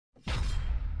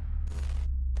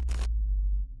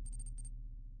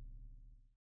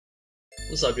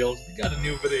What's up, y'all? We got a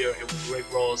new video here with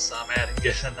Rick Ross. I'm adding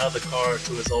yet another car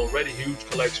to his already huge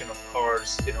collection of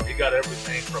cars. You know, he got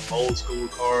everything from old school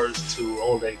cars to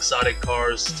all the exotic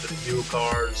cars to the new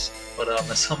cars. But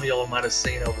as some of y'all might have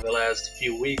seen over the last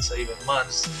few weeks or even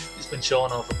months, he's been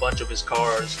showing off a bunch of his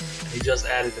cars. And he just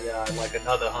added like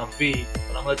another Humvee. But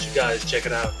I'm gonna let you guys check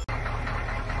it out.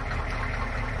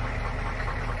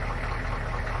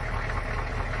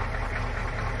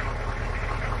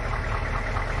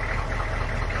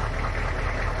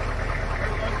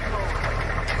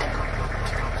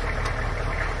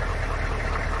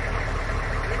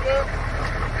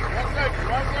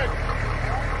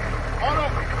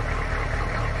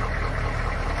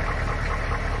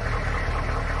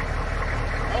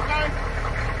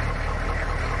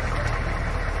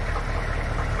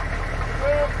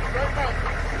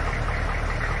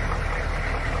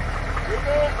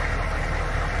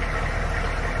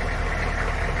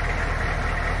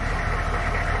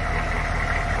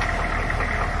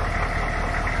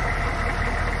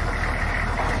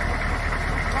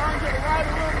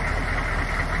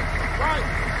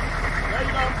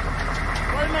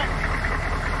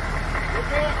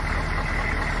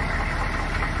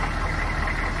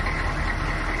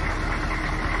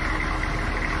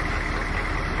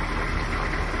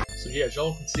 So yeah, as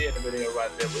y'all can see in the video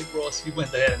right there, Rick Ross, he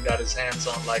went ahead and got his hands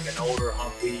on like an older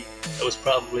Humvee that was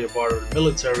probably a part of the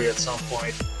military at some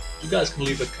point. You guys can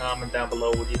leave a comment down below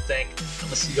what you think. I'm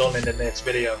gonna see y'all in the next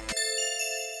video.